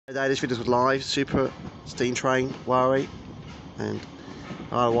Today this video was live, super steam train, Wari and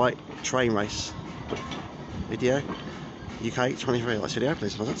Isle of Wight train race video. UK 23 likes video,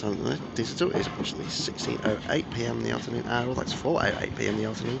 please follow that time digital. It's approximately 16:08 PM in the afternoon, that's 4:08 PM in the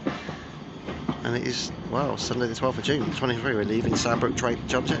afternoon. And it is, well, Sunday the 12th of June 23. We're leaving Sandbrook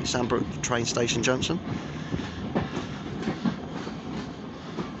train station junction.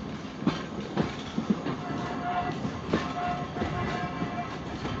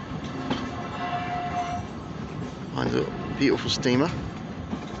 Behind a beautiful steamer.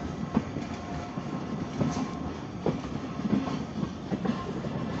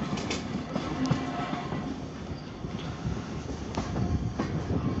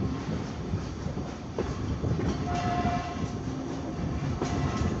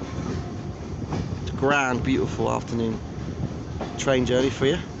 It's a grand, beautiful afternoon train journey for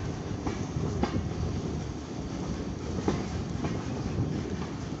you.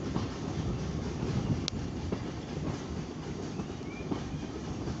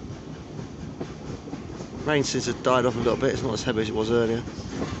 Rain seems to have died off a little bit, it's not as heavy as it was earlier.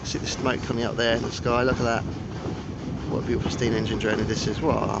 See the smoke coming up there in the sky, look at that. What a beautiful steam engine journey this is.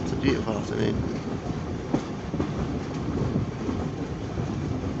 What a beautiful afternoon.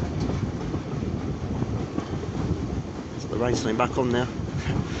 So the rain's coming back on now.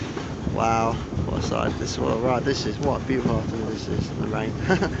 Wow, what a sight. This is what a beautiful afternoon this is in the rain.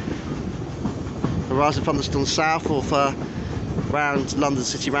 Horizon thunderstorms south of round London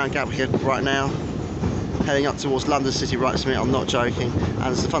City, round Gatwick right now. Heading up towards London City right this minute, I'm not joking. And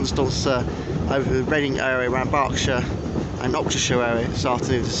there's the thunderstorms over the Reading area, around Berkshire and OXFORDSHIRE area this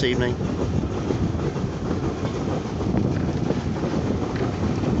afternoon, this evening.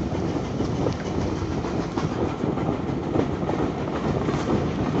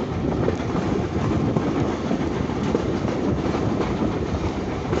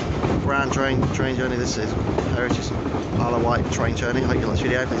 Grand train journey this is. Heritage Isle of Wight train journey. Hope you like this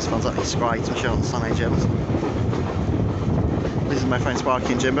video. Please thumbs up, subscribe to my channel, Sunday Gems. This is my friend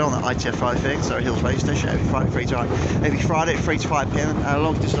Sparky and Jimbo on the ITF Friday thing, Surrey Hills radio station, every Friday 3 to 5 PM,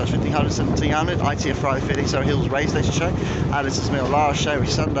 long distance 1500 1700, ITF Friday fitting, Surrey Hills radio station show. And this is me on Lara's show every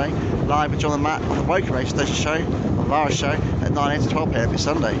Sunday, live with John and Matt on the Woking radio station show, on Lara's show at 9 AM to 12 PM every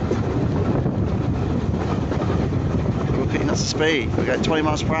Sunday. We're picking up the speed, we're going 20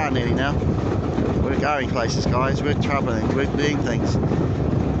 miles per hour nearly now. We're going places, guys, we're travelling, we're doing things.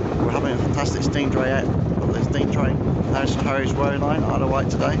 We're having a fantastic steam train out. Got the steam train, National Heritage Road line, Isle of Wight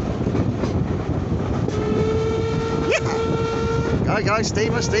today. Yeah! Go guys,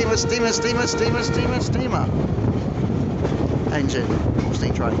 steamer. Engine, or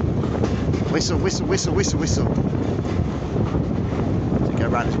steam train. Whistle. To go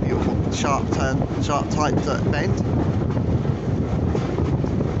around this beautiful sharp tight bend.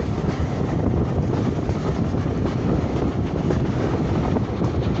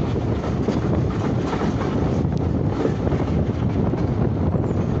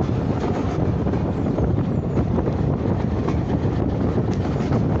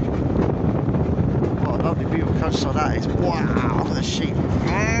 So that is, wow, look at the sheep.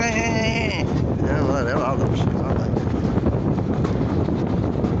 Yeah, well, they are little sheep, aren't they?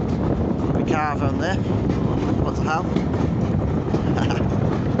 The caravan there. What the hell?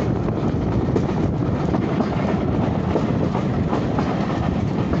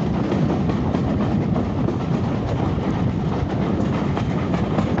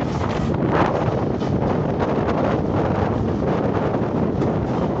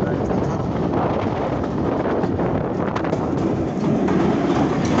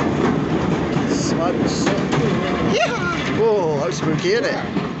 Yeah! Whoa, that was spooky, isn't it?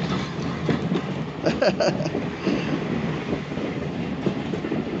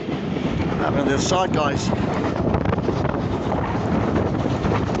 I'm on the other side, guys.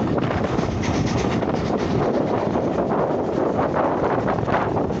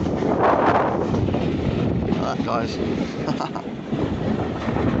 Like that, guys.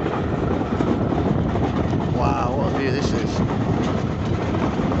 Wow, what a view this is.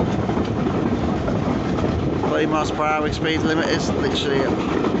 30 miles per hour speed limit is literally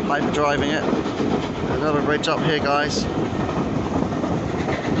hyper driving it. Another bridge up here, guys.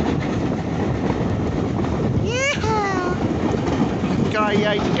 Yeah! Go!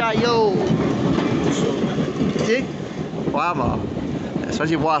 Did you? Wow, Mark.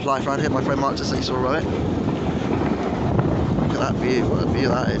 Especially wildlife around here, my friend Mark just said he saw it. Look at that view, what a view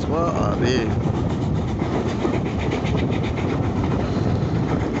that is, what a view.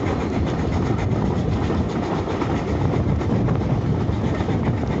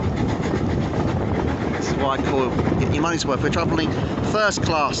 I call get your money's worth. We're travelling first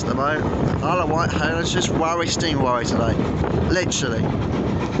class at the moment. Isle of Wight, it's just worry, steam worry today. Literally.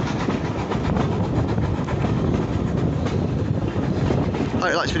 Hope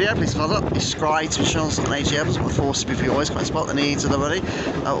you like this video, please thumbs up, subscribe to Sean's and AG Evans, my forces before you always come and spot the needs of the money.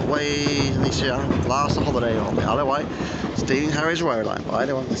 Away in this year, last holiday on the Isle of Wight, stealing Harry's Row line. By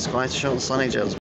anyone, subscribe to Sean's and AG Evans.